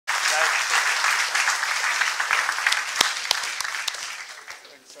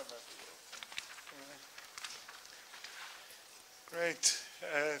Great.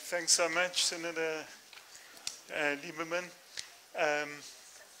 Thanks so much, Senator Lieberman.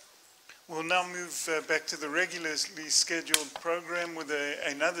 We'll now move back to the regularly scheduled program with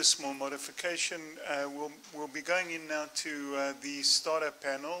another small modification. We'll be going in now to the startup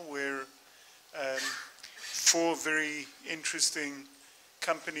panel where 4 very interesting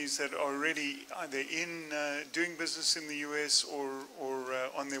companies that are already either doing business in the US or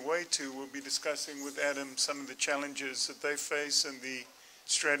on their way to will be discussing with Adam some of the challenges that they face and the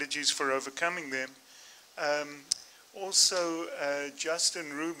strategies for overcoming them. Also,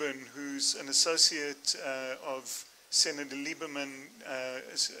 Justin Rubin, who's an associate of Senator Lieberman,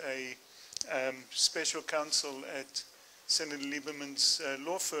 as a special counsel at Senator Lieberman's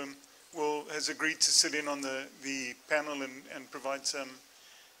law firm, has agreed to sit in on the panel and provide some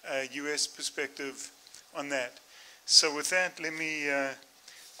US perspective on that. So with that, let me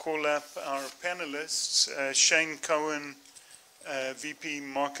call up our panelists. Shane Cohen, VP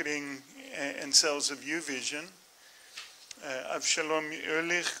Marketing and Sales of UVision. Avshalom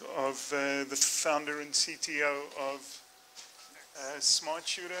Ehrlich, the founder and CTO of Smart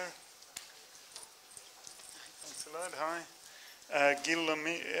Shooter. Thanks a lot. Hi.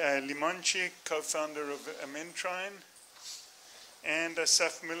 Limonchik, co-founder of Ametrine. And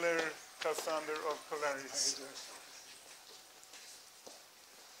Asaf Miller, co-founder of Polaris.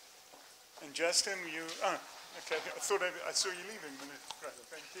 And Justin, you... okay. I thought I saw you leaving. Right,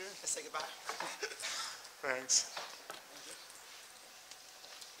 thank you. Let's say goodbye. Thanks.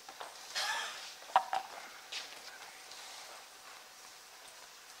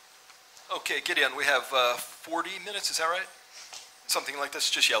 Okay, Gideon, we have 40 minutes, is that right? Something like this?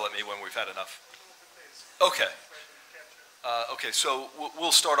 Just yell at me when we've had enough. Okay. Okay, so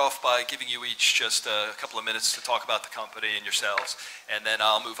we'll start off by giving you each just a couple of minutes to talk about the company and yourselves, and then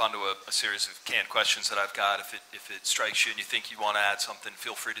I'll move on to a series of canned questions that I've got. If it strikes you and you think you want to add something,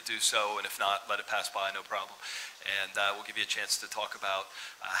 feel free to do so, and if not, let it pass by, no problem. And we'll give you a chance to talk about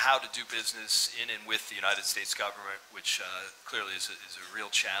how to do business in and with the United States government, which clearly is a real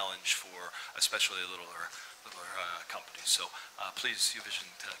challenge for especially littler companies. So please, UVision,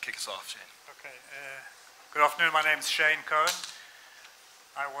 kick us off, Shane. Okay. Good afternoon. My name is Shane Cohen.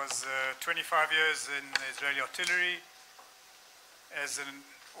 I was 25 years in Israeli artillery. As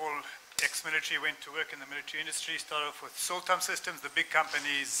all ex-military, went to work in the military industry. Started off with Sultan Systems, the big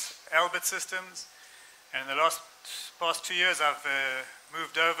companies, Albert Systems. And in the past 2 years, I've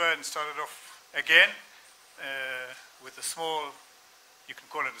moved over and started off again with a small, you can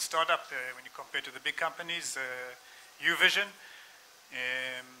call it a startup when you compare to the big companies, UVision.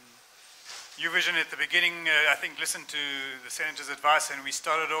 UVision at the beginning, I think, listened to the Senator's advice, and we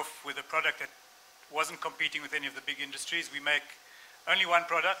started off with a product that wasn't competing with any of the big industries. We make only one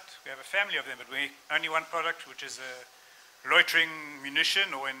product. We have a family of them, but we only one product, which is a loitering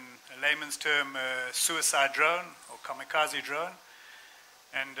munition, or in a layman's term, a suicide drone or kamikaze drone.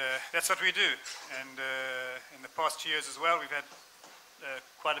 And that's what we do. And in the past 2 years as well, we've had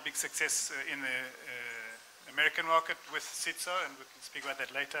quite a big success in the American market with CTTSO, and we can speak about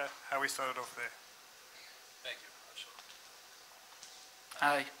that later, how we started off there. Thank you.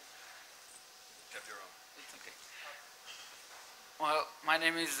 Hi. Have your own. It's okay. Well, my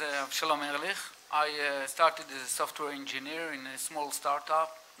name is Avshalom Ehrlich. I started as a software engineer in a small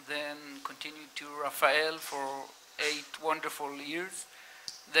startup, then continued to Rafael for 8 wonderful years,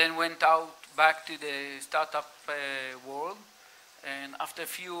 then went out back to the startup world. And after a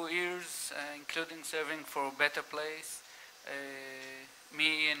few years, including serving for a better place,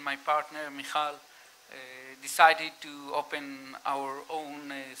 me and my partner, Michal, decided to open our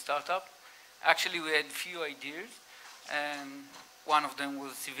own startup. Actually, we had few ideas, and one of them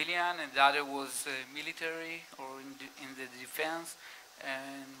was civilian, and the other was military or in the defense.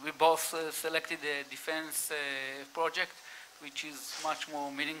 And we both selected the defense project, which is much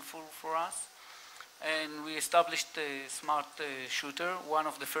more meaningful for us. And we established a Smart Shooter. One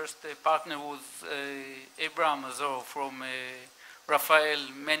of the first partner was Abraham Azor from Rafael,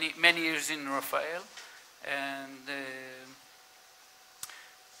 many years in Rafael. And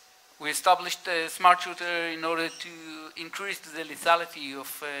we established a Smart Shooter in order to increase the lethality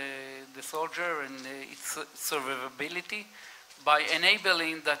of the soldier and its survivability by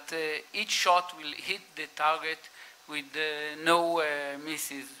enabling that each shot will hit the target with no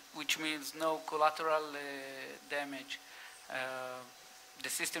misses, which means no collateral damage. The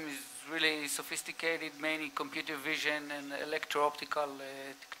system is really sophisticated, mainly computer vision and electro-optical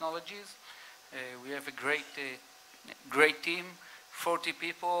technologies. We have a great team, 40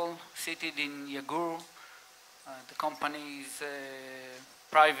 people seated in Yagur. The company is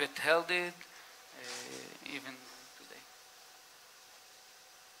private held even today.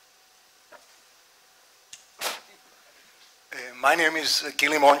 My name is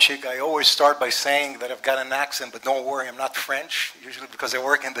Limonchik. I always start by saying that I've got an accent, but don't worry, I'm not French, usually because I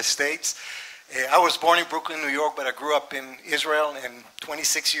work in the States. I was born in Brooklyn, New York, but I grew up in Israel, and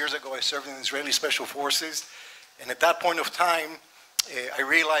 26 years ago I served in the Israeli Special Forces. And at that point of time, I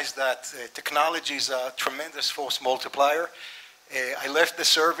realized that technology is a tremendous force multiplier. I left the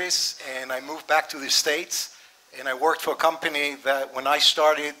service and I moved back to the States, and I worked for a company that when I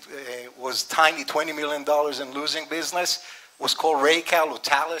started was tiny, $20 million in losing business. It was called Raycal or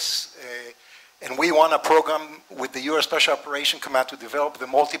Talis. And we won a program with the U.S. Special Operation Command to develop the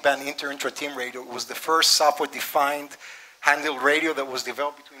multiband inter-intra-team radio. It was the first software-defined handheld radio that was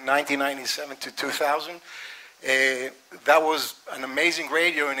developed between 1997 to 2000. That was an amazing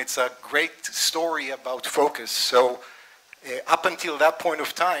radio, and it's a great story about focus. So up until that point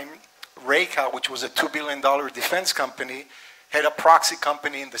of time, Raycal, which was a $2 billion defense company, had a proxy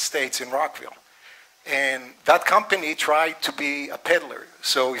company in the States in Rockville. And that company tried to be a peddler.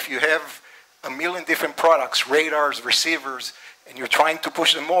 So if you have a million different products, radars, receivers, and you're trying to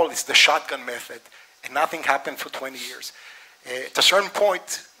push them all, it's the shotgun method. And nothing happened for 20 years. At a certain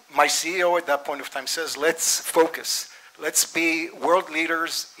point, my CEO at that point of time says, let's focus. Let's be world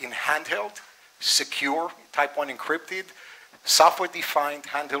leaders in handheld, secure, Type 1 encrypted, software-defined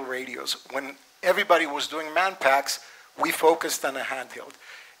handheld radios. When everybody was doing man packs, we focused on a handheld.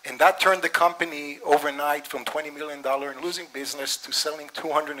 And that turned the company overnight from $20 million in losing business to selling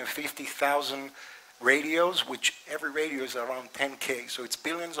 250,000 radios, which every radio is around 10K. So it's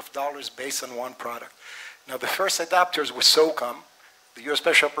billions of dollars based on one product. Now, the first adapters were SOCOM, the U.S.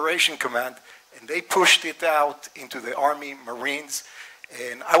 Special Operation Command, and they pushed it out into the Army, Marines.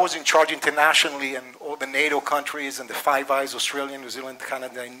 And I was in charge internationally in all the NATO countries and the Five Eyes, Australia, New Zealand,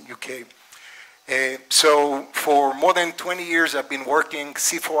 Canada, and UK. So for more than 20 years, I've been working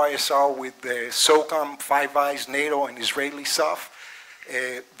C4ISR with SOCOM, Five Eyes, NATO, and Israeli SOF.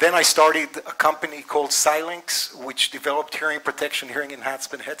 Then I started a company called Xilinx, which developed hearing protection, hearing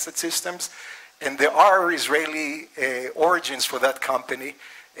enhancement headset systems. And there are Israeli origins for that company.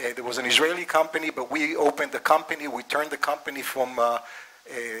 There was an Israeli company, but we opened the company. We turned the company from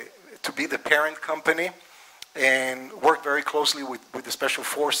to be the parent company, and worked very closely with the Special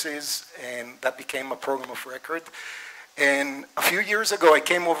Forces, and that became a program of record. And a few years ago, I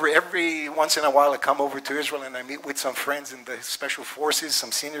came over. Every once in a while, I come over to Israel, and I meet with some friends in the Special Forces,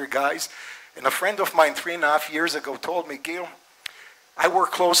 some senior guys. And a friend of mine 3.5 years ago told me, Gil, I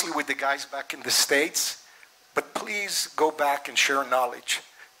work closely with the guys back in the States, but please go back and share knowledge.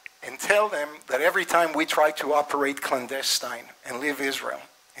 And tell them that every time we try to operate clandestine and leave Israel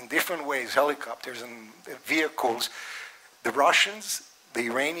in different ways, helicopters and vehicles, the Russians, the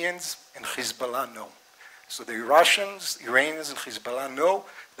Iranians, and Hezbollah know. So the Russians, Iranians, and Hezbollah know.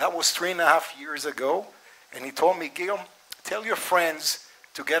 That was 3.5 years ago. And he told me, Gil, tell your friends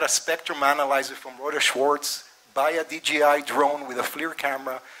to get a spectrum analyzer from Roda Schwartz, buy a DJI drone with a FLIR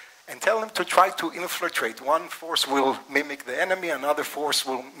camera, and tell them to try to infiltrate. One force will mimic the enemy, another force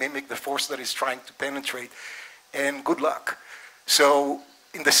will mimic the force that is trying to penetrate, and good luck. So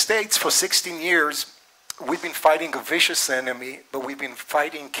in the States for 16 years, we've been fighting a vicious enemy, but we've been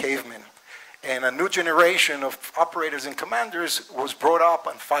fighting cavemen. And a new generation of operators and commanders was brought up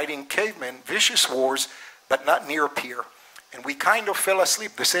on fighting cavemen, vicious wars, but not near peer. And we kind of fell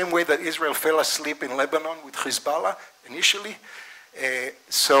asleep, the same way that Israel fell asleep in Lebanon with Hezbollah initially.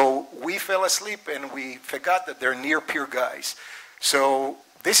 So we fell asleep and we forgot that they're near peer guys. So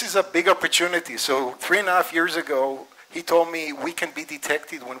this is a big opportunity. So 3.5 years ago, he told me we can be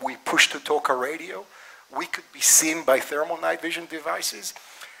detected when we push to talk a radio. We could be seen by thermal night vision devices.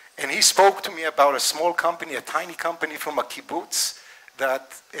 And he spoke to me about a small company, a tiny company from a kibbutz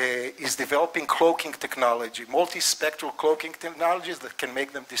that is developing cloaking technology, multispectral cloaking technologies that can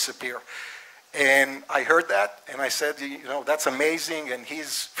make them disappear. And I heard that, and I said, you know, that's amazing, and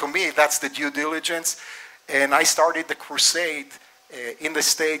for me, that's the due diligence. And I started the crusade in the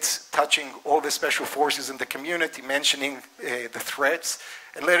States, touching all the special forces in the community, mentioning the threats.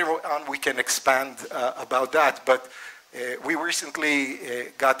 And later on, we can expand about that. But we recently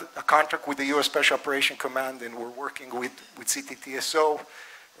got a contract with the U.S. Special Operation Command, and we're working with CTTSO,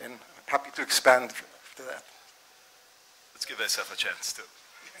 and happy to expand to that. Let's give Asaf a chance too.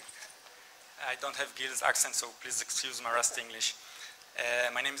 I don't have Gil's accent, so please excuse my rusty English.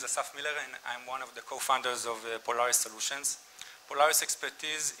 My name is Asaf Miller, and I'm one of the co-founders of Polaris Solutions. Polaris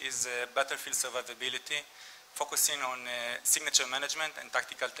expertise is battlefield survivability, focusing on signature management and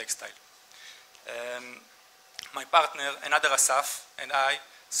tactical textile. My partner, another Asaf, and I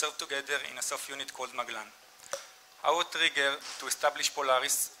served together in a SOF unit called Maglan. Our trigger to establish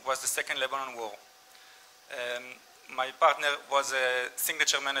Polaris was the Second Lebanon War. my partner was a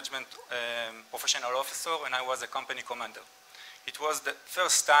signature management professional officer, and I was a company commander. It was the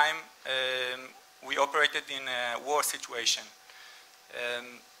first time we operated in a war situation.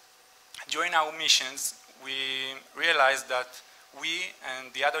 During our missions, we realized that we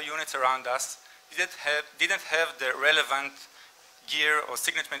and the other units around us didn't have the relevant gear or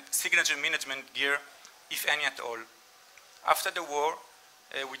signature management gear, if any at all. After the war,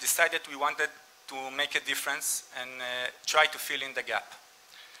 we decided we wanted to make a difference and try to fill in the gap.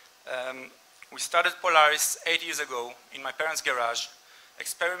 We started Polaris 8 years ago in my parents' garage,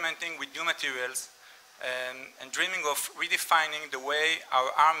 experimenting with new materials and dreaming of redefining the way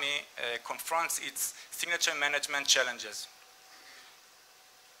our army confronts its signature management challenges.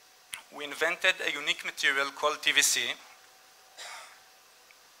 We invented a unique material called TVC.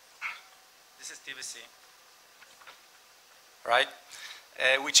 This is TVC, right?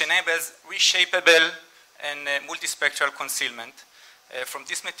 Which enables reshapeable and multispectral concealment. From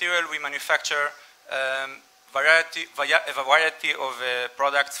this material, we manufacture a variety of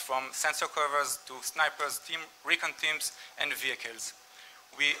products, from sensor covers to snipers, recon teams, and vehicles.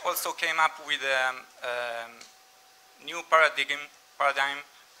 We also came up with a new paradigm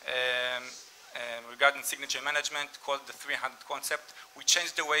regarding signature management called the 300 concept. We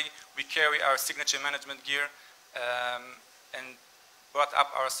changed the way we carry our signature management gear and brought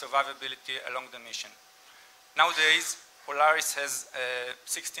up our survivability along the mission. Nowadays, Polaris has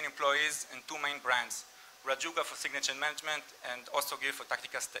 16 employees and 2 main brands, Rajuga for signature management and also gear for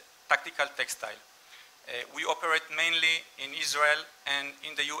tactical textile. We operate mainly in Israel and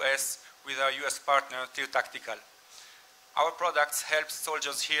in the US with our US partner, Tier Tactical. Our products help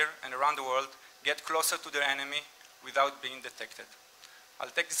soldiers here and around the world get closer to their enemy without being detected. I'll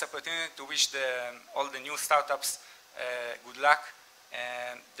take this opportunity to wish all the new startups good luck.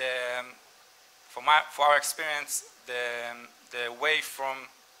 And for our experience, the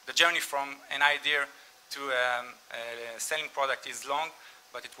journey from an idea to a selling product is long,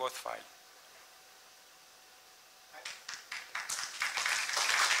 but it's worthwhile.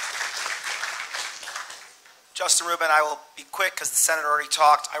 Justin Rubin, I will be quick because the Senator already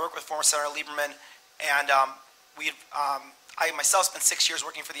talked. I work with former Senator Lieberman, and I myself spent 6 years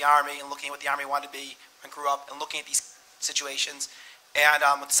working for the Army and looking at what the Army wanted to be and grew up and looking at these situations. And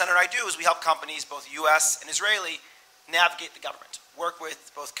what the Senator and I do is we help companies, both US and Israeli, navigate the government, work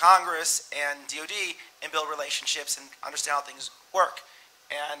with both Congress and DOD, and build relationships and understand how things work.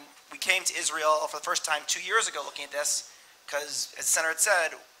 And we came to Israel for the first time 2 years ago looking at this, because as the Senator had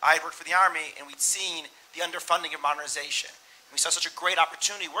said, I had worked for the Army and we'd seen the underfunding of modernization. And we saw such a great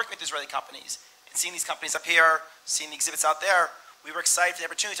opportunity working with Israeli companies and seeing these companies up here, seeing the exhibits out there. We were excited for the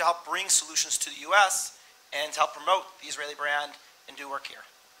opportunity to help bring solutions to the US and to help promote the Israeli brand and do work here.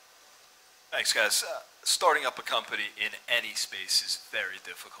 Thanks, guys. Starting up a company in any space is very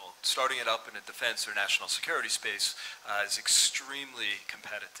difficult. Starting it up in a defense or national security space is extremely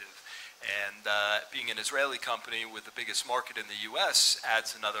competitive. And being an Israeli company with the biggest market in the US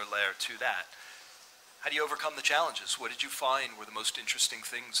adds another layer to that. How do you overcome the challenges? What did you find were the most interesting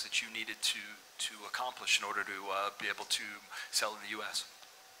things that you needed to accomplish in order to be able to sell in the US?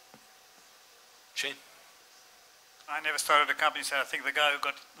 Shane? I never started a company, so I think the guy who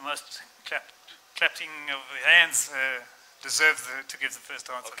got the most clapping of hands deserves to give the first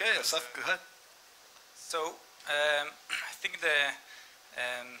answer. Okay, Asaf, go ahead. So I think the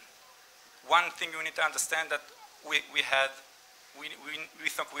one thing we need to understand that we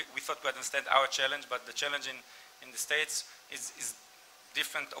thought we understand our challenge, but the challenge in the States is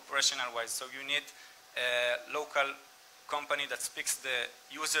different operational wise. So you need a local company that speaks the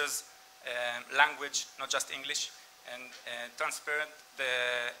user's language, not just English, and transparent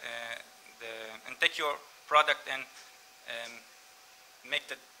and take your product and make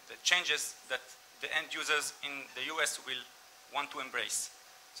the changes that the end users in the US will want to embrace.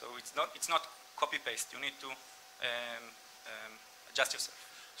 So it's not copy paste. You need to adjust yourself.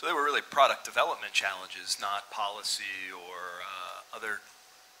 So they were really product development challenges, not policy or other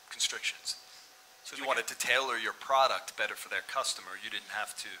constrictions. So you wanted to tailor your product better for their customer. You didn't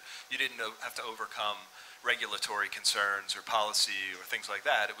have to overcome regulatory concerns or policy or things like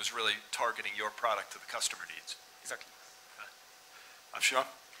that. It was really targeting your product to the customer needs. Exactly. Avshalom?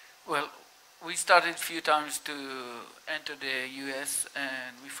 Well, we started a few times to enter the US,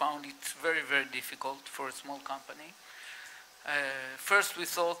 and we found it very, very difficult for a small company. First, we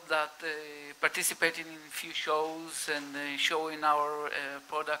thought that participating in a few shows and showing our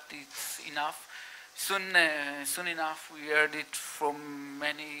product is enough. Soon enough, we heard it from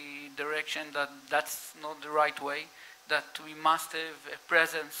many directions that that's not the right way, that we must have a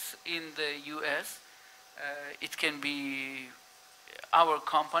presence in the US It can be our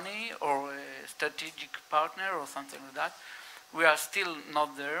company or a strategic partner or something like that. We are still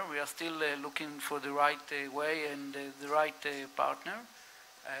not there. We are still looking for the right way and the right partner.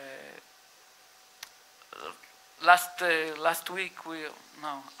 Last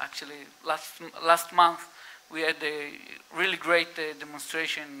month, we had a really great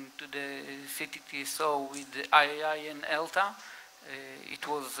demonstration to the CTTSO with the IAI and ELTA. It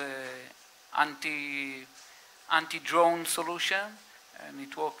was anti-drone solution, and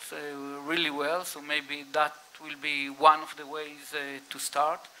it works really well. So maybe that will be one of the ways to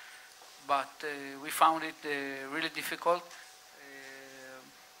start. But we found it really difficult.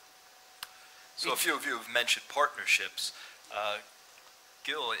 So a few of you have mentioned partnerships.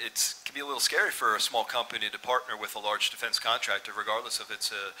 Gil, it can be a little scary for a small company to partner with a large defense contractor, regardless if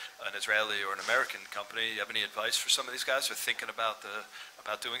it's an Israeli or an American company. Do you have any advice for some of these guys who are thinking about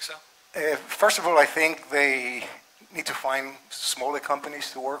doing so? First of all, I think they need to find smaller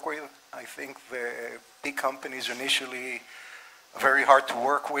companies to work with. I think the big companies are initially very hard to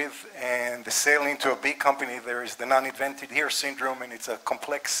work with, and the sale into a big company, there is the non-invented here syndrome, and it's a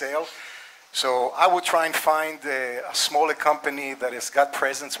complex sale. So I would try and find a smaller company that has got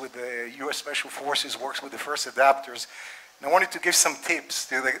presence with the U.S. Special Forces, works with the first adapters. And I wanted to give some tips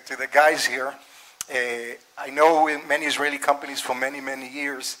to the guys here. I know many Israeli companies for many, many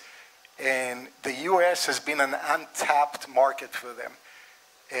years, and the U.S. has been an untapped market for them.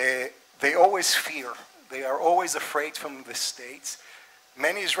 They always fear. They are always afraid from the States.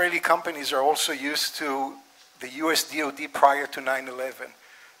 Many Israeli companies are also used to the U.S. DoD prior to 9/11.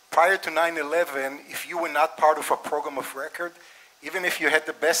 Prior to 9/11, if you were not part of a program of record, even if you had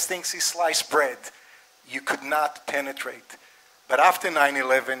the best things since sliced bread, you could not penetrate. But after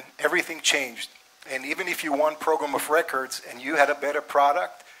 9/11, everything changed. And even if you won program of records and you had a better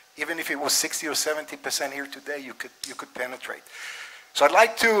product, even if it was 60 or 70% here today, you could penetrate. So I'd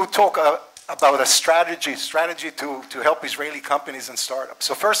like to talk about a strategy to help Israeli companies and startups.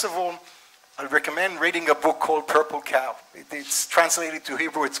 So first of all, I recommend reading a book called Purple Cow. It's translated to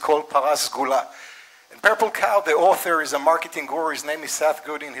Hebrew. It's called Paras Gula. And Purple Cow, the author, is a marketing guru. His name is Seth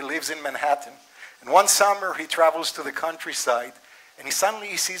Godin. He lives in Manhattan. And one summer, he travels to the countryside, and he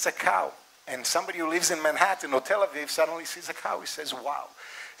suddenly sees a cow. And somebody who lives in Manhattan or Tel Aviv suddenly sees a cow. He says, wow.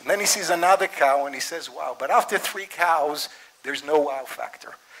 And then he sees another cow, and he says, wow. But after 3 cows, there's no wow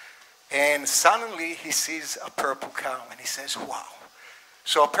factor. And suddenly, he sees a purple cow, and he says, wow.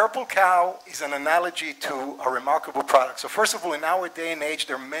 So a purple cow is an analogy to a remarkable product. So first of all, in our day and age,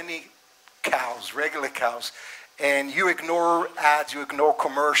 there are many cows, regular cows, and you ignore ads, you ignore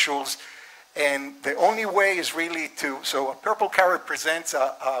commercials, and the only way is really so a purple cow represents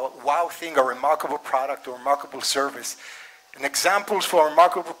a wow thing, a remarkable product, or remarkable service. And examples for a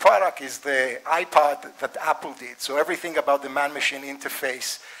remarkable product is the iPod that Apple did. So everything about the man-machine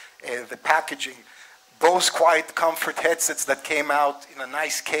interface, the packaging, Bose Quiet Comfort headsets that came out in a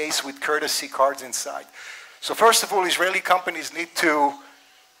nice case with courtesy cards inside. So first of all, Israeli companies need to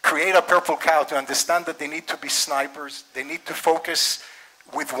create a purple cow to understand that they need to be snipers. They need to focus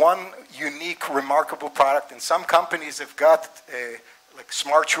with one unique, remarkable product. And some companies have got, like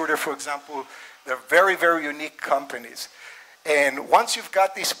Smart Shooter, for example, they're very, very unique companies. And once you've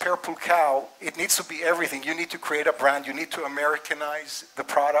got this purple cow, it needs to be everything. You need to create a brand. You need to Americanize the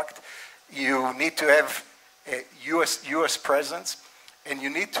product. You need to have a U.S. presence, and you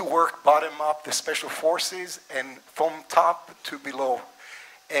need to work bottom up the special forces and from top to below.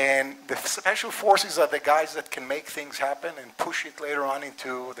 And the special forces are the guys that can make things happen and push it later on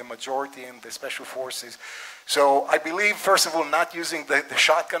into the majority in the special forces. So I believe, first of all, not using the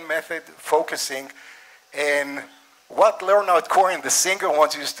shotgun method, focusing. And what Leonard Cohen, the singer,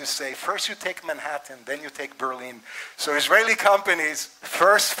 once used to say, first you take Manhattan, then you take Berlin. So Israeli companies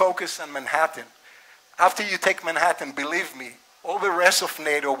first focus on Manhattan. After you take Manhattan, believe me, all the rest of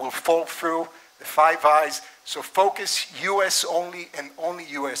NATO will fall through the Five Eyes. So focus US only and only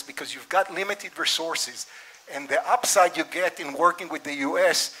US, because you've got limited resources. And the upside you get in working with the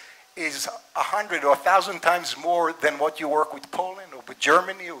US is 100 or 1,000 times more than what you work with Poland or with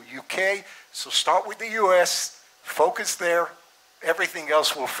Germany or UK. So start with the US. Focus there. Everything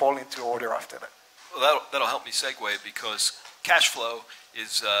else will fall into order after that. Well, that'll help me segue, because cash flow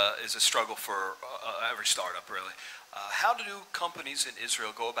is a struggle for every startup, really. How do companies in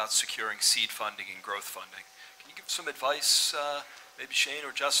Israel go about securing seed funding and growth funding? Can you give some advice, maybe Shane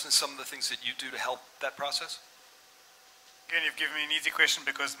or Justin, some of the things that you do to help that process? Again, you've given me an easy question,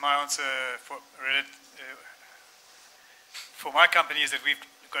 because my answer for my company is that we're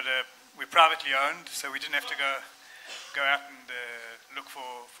privately owned, so we didn't have to go go out and look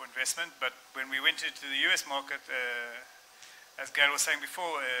for investment. But when we went into the US market, as Gail was saying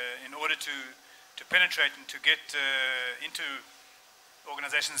before, in order to penetrate and to get into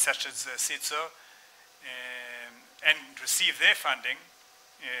organizations such as CTTSO and receive their funding,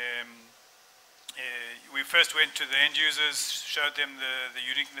 we first went to the end users, showed them the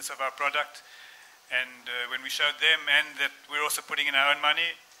uniqueness of our product, and when we showed them and that we're also putting in our own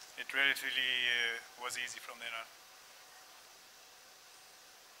money, it relatively was easy from then on.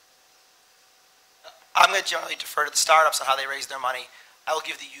 I'm going to generally defer to the startups on how they raise their money. I will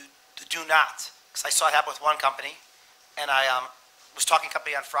give the do not, because I saw it happen with one company, and I was talking to a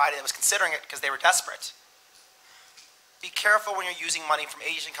company on Friday that was considering it because they were desperate. Be careful when you're using money from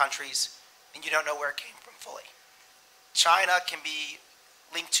Asian countries and you don't know where it came from fully. China can be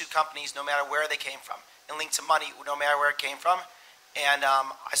linked to companies no matter where they came from, and linked to money no matter where it came from. And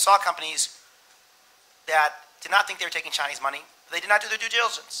I saw companies that did not think they were taking Chinese money, but they did not do their due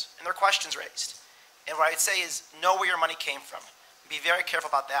diligence, and there were questions raised. And what I'd say is know where your money came from. Be very careful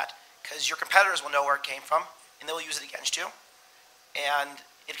about that, because your competitors will know where it came from, and they will use it against you. And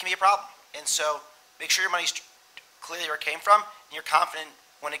it can be a problem. And so make sure your money's clearly where it came from, and you're confident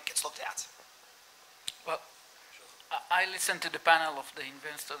when it gets looked at. Well, I listened to the panel of the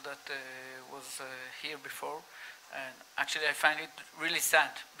investor that was here before, and actually I find it really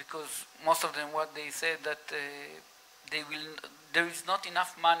sad, because most of them, what they said that there is not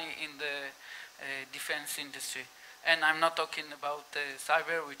enough money in the defense industry. And I'm not talking about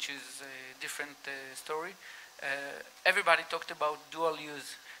cyber, which is a different story. Everybody talked about dual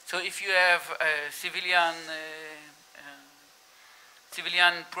use. So if you have a civilian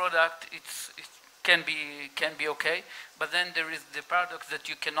product, it can be okay. But then there is the paradox that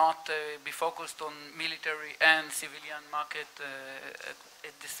you cannot be focused on military and civilian market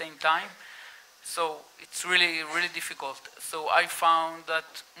at the same time. So it's really, really difficult. So I found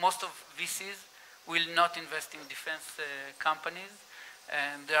that most of VCs will not invest in defense companies,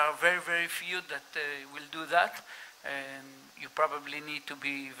 and there are very, very few that will do that. And you probably need to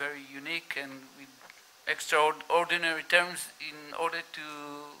be very unique and with extraordinary terms in order to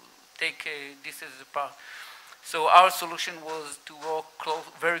take this as a part. So our solution was to work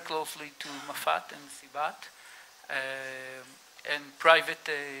very closely to Mafat and Sibat and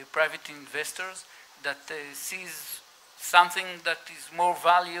private investors that sees something that is more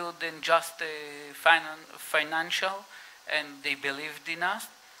value than just financial, and they believed in us.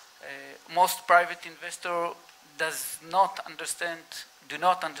 Most private investor do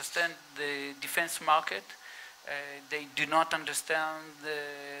not understand the defense market. They do not understand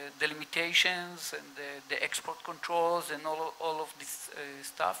the limitations and the export controls and all of this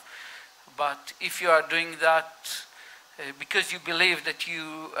stuff. But if you are doing that because you believe that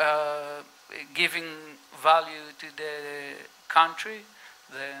you are giving value to the country,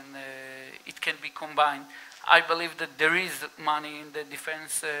 then it can be combined. I believe that there is money in the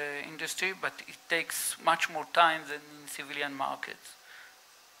defense industry, but it takes much more time than in civilian markets.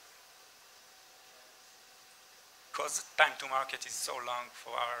 Because time to market is so long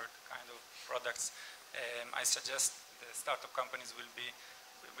for our kind of products, I suggest the startup companies will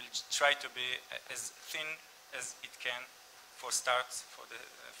try to be as thin as it can for starts, for the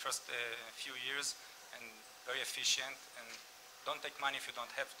first few years, and very efficient, and don't take money if you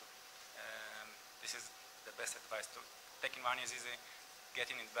don't have to. This is the best advice. Taking money is easy,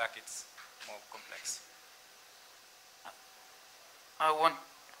 getting it back, it's more complex. I want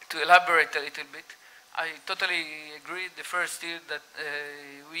to elaborate a little bit. I totally agree. The first year that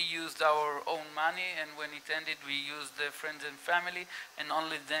we used our own money, and when it ended, we used friends and family, and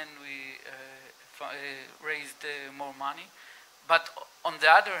only then we raised more money. But on the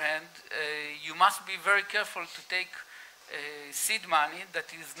other hand, you must be very careful to take seed money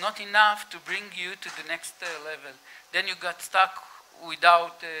that is not enough to bring you to the next level. Then you got stuck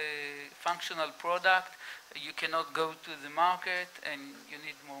without a functional product. You cannot go to the market, and you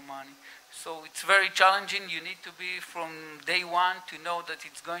need more money. So it's very challenging. You need to be from day one to know that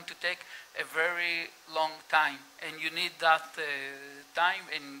it's going to take a very long time, and you need that time,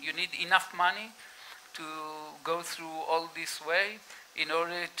 and you need enough money to go through all this way in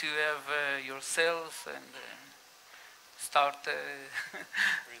order to have your sales and start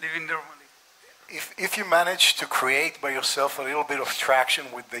living normally. If you manage to create by yourself a little bit of traction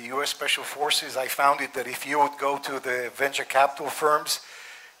with the U.S. Special Forces, I found it that if you would go to the venture capital firms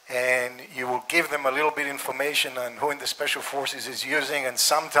and you will give them a little bit information on who in the Special Forces is using, and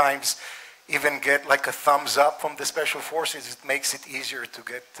sometimes even get like a thumbs up from the Special Forces, it makes it easier to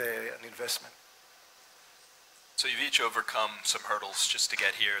get an investment. So you've each overcome some hurdles just to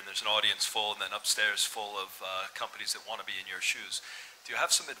get here, and there's an audience full, and then upstairs full of companies that want to be in your shoes. Do you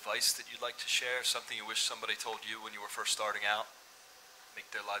have some advice that you'd like to share, something you wish somebody told you when you were first starting out, make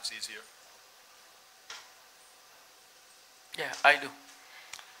their lives easier? Yeah, I do.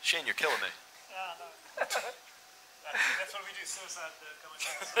 Shane, you're killing me. That's what we do, suicide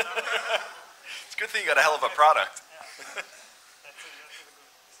commentaries. It's a good thing you got a hell of a product. That's a good piece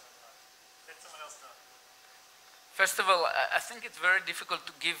of advice. Let someone else know. First of all, I think it's very difficult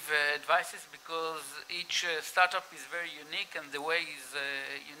to give advices because each startup is very unique, and the way is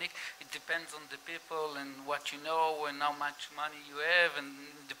unique. It depends on the people and what you know and how much money you have and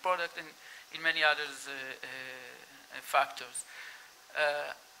the product and in many other factors.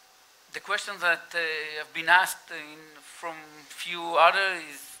 The question that have been asked from few others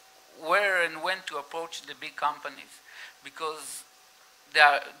is where and when to approach the big companies, because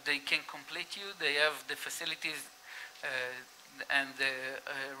they can complete you, they have the facilities and the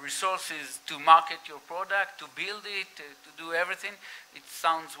resources to market your product, to build it, to do everything. It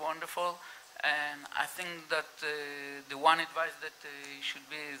sounds wonderful, and I think that the one advice that should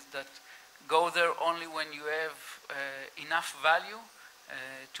be is that go there only when you have enough value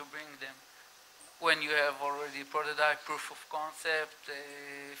to bring them. When you have already prototype, proof of concept,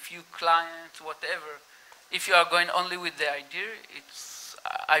 a few clients, whatever. If you are going only with the idea,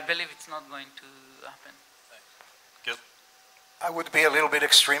 I believe it's not going to happen. Good. I would be a little bit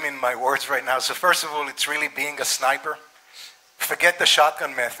extreme in my words right now. So first of all, it's really being a sniper. Forget the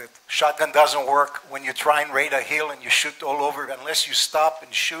shotgun method. Shotgun doesn't work. When you try and raid a hill and you shoot all over, unless you stop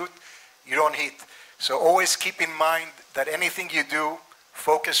and shoot, you don't hit. So always keep in mind that anything you do,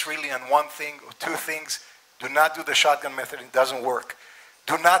 focus really on one thing or two things. Do not do the shotgun method. It doesn't work.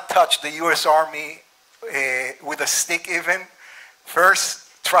 Do not touch the U.S. Army with a stick even. First,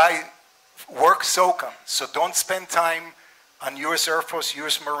 work SOCOM. So don't spend time on U.S. Air Force,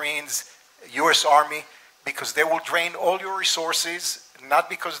 U.S. Marines, U.S. Army, because they will drain all your resources, not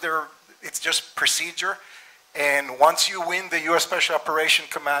because it's just procedure. And once you win the U.S. Special Operation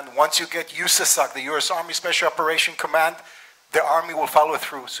Command, once you get USASOC, the U.S. Army Special Operation Command, the Army will follow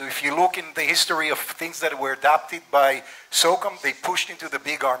through. So if you look in the history of things that were adopted by SOCOM, they pushed into the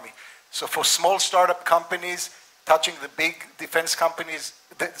big Army. So for small startup companies, touching the big defense companies,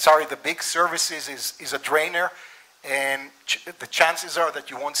 the big services is a drainer. And the chances are that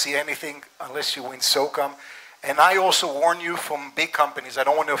you won't see anything unless you win SOCOM. And I also warn you from big companies. I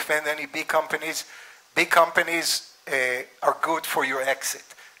don't want to offend any big companies. Big companies are good for your exit.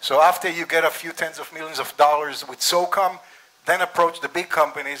 So after you get a few tens of millions of dollars with SOCOM, then approach the big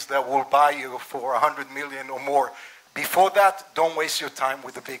companies that will buy you for 100 million or more. Before that, don't waste your time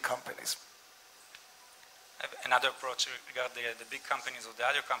with the big companies. I have another approach regarding the big companies or the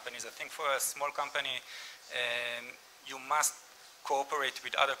other companies. I think for a small company, you must cooperate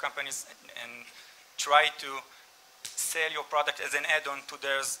with other companies and try to sell your product as an add-on to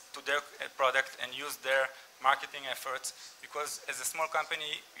their product and use their marketing efforts, because as a small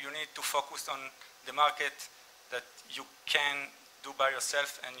company, you need to focus on the market that you can do by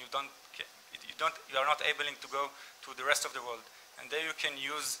yourself, and you are not able to go to the rest of the world. And there you can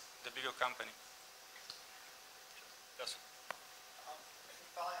use the bigger company. Yes.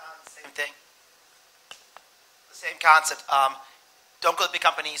 Following on the same thing, the same concept. Don't go to big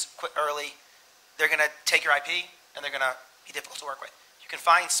companies, quit early. They're going to take your IP, and they're going to be difficult to work with. You can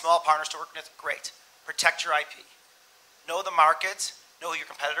find small partners to work with, great. Protect your IP. Know the market, know who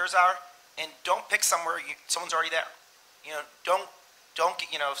your competitors are, and don't pick somewhere someone's already there. Don't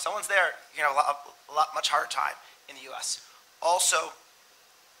get, if someone's there, you're going to have a much harder time in the U.S. Also,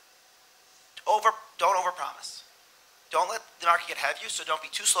 don't overpromise. Don't let the market get ahead of you, so don't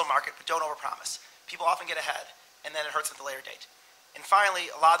be too slow market, but don't overpromise. People often get ahead, and then it hurts at the later date. And finally,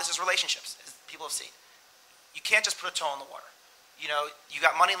 a lot of this is relationships, as people have seen. You can't just put a toe in the water. You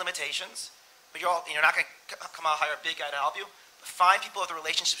got money limitations, but you're not going to come out and hire a big guy to help you. But find people with the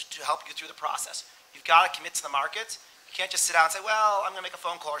relationships to help you through the process. You've got to commit to the market. You can't just sit down and say, well, I'm going to make a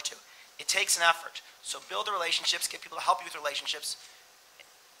phone call or two. It takes an effort. So build the relationships, get people to help you with relationships,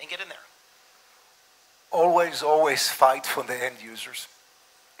 and get in there. Always, always fight for the end users.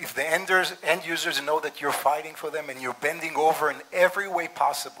 If the end users know that you're fighting for them and you're bending over in every way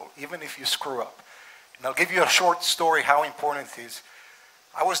possible, even if you screw up. And I'll give you a short story how important it is.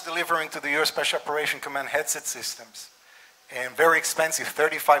 I was delivering to the U.S. Special Operations Command headset systems, and very expensive,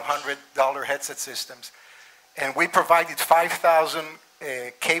 $3,500 headset systems. And we provided 5,000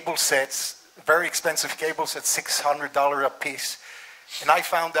 cable sets, very expensive cable sets, $600 a piece. And I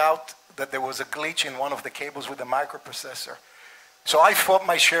found out that there was a glitch in one of the cables with the microprocessor. So I fought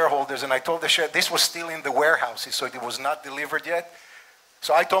my shareholders, and I told the this was still in the warehouses, so it was not delivered yet.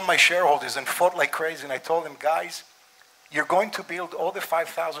 So I told my shareholders and fought like crazy, and I told them, guys, you're going to build all the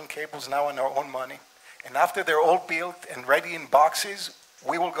 5,000 cables now on our own money. And after they're all built and ready in boxes,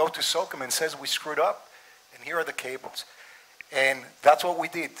 we will go to SOCOM and says we screwed up, and here are the cables. And that's what we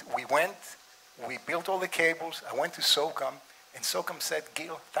did. We went, we built all the cables. I went to SOCOM, and SOCOM said,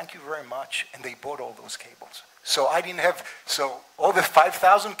 Gil, thank you very much. And they bought all those cables. So I didn't have, so all the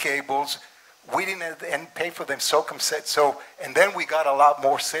 5,000 cables, we didn't pay for them. SOCOM said so. And then we got a lot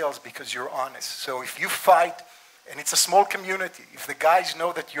more sales because you're honest. So if you fight, and it's a small community, if the guys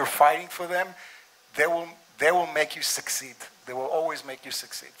know that you're fighting for them, they will make you succeed. They will always make you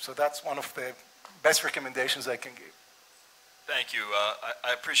succeed. So that's one of the best recommendations I can give. Thank you.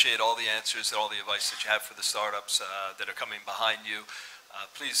 I appreciate all the answers and all the advice that you have for the startups that are coming behind you.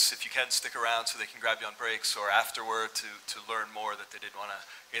 Please, if you can, stick around so they can grab you on breaks or afterward to learn more that they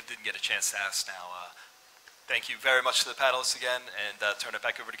didn't get a chance to ask now. Thank you very much to the panelists again, and turn it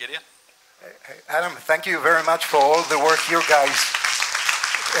back over to Gideon. Adam, thank you very much for all the work you guys.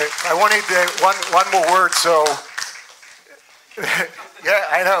 I wanted one more word, so yeah,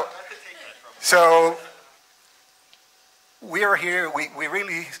 I know. So we are here. We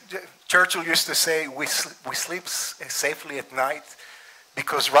really. Churchill used to say, we sleep safely at night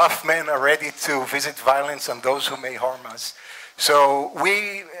because rough men are ready to visit violence on those who may harm us. So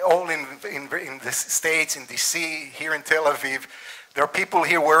we all in the States, in DC, here in Tel Aviv, there are people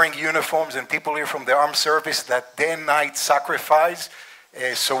here wearing uniforms and people here from the armed service that day and night sacrifice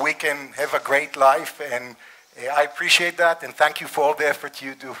so we can have a great life. And I appreciate that, and thank you for all the effort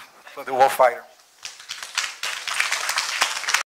you do for the warfighter.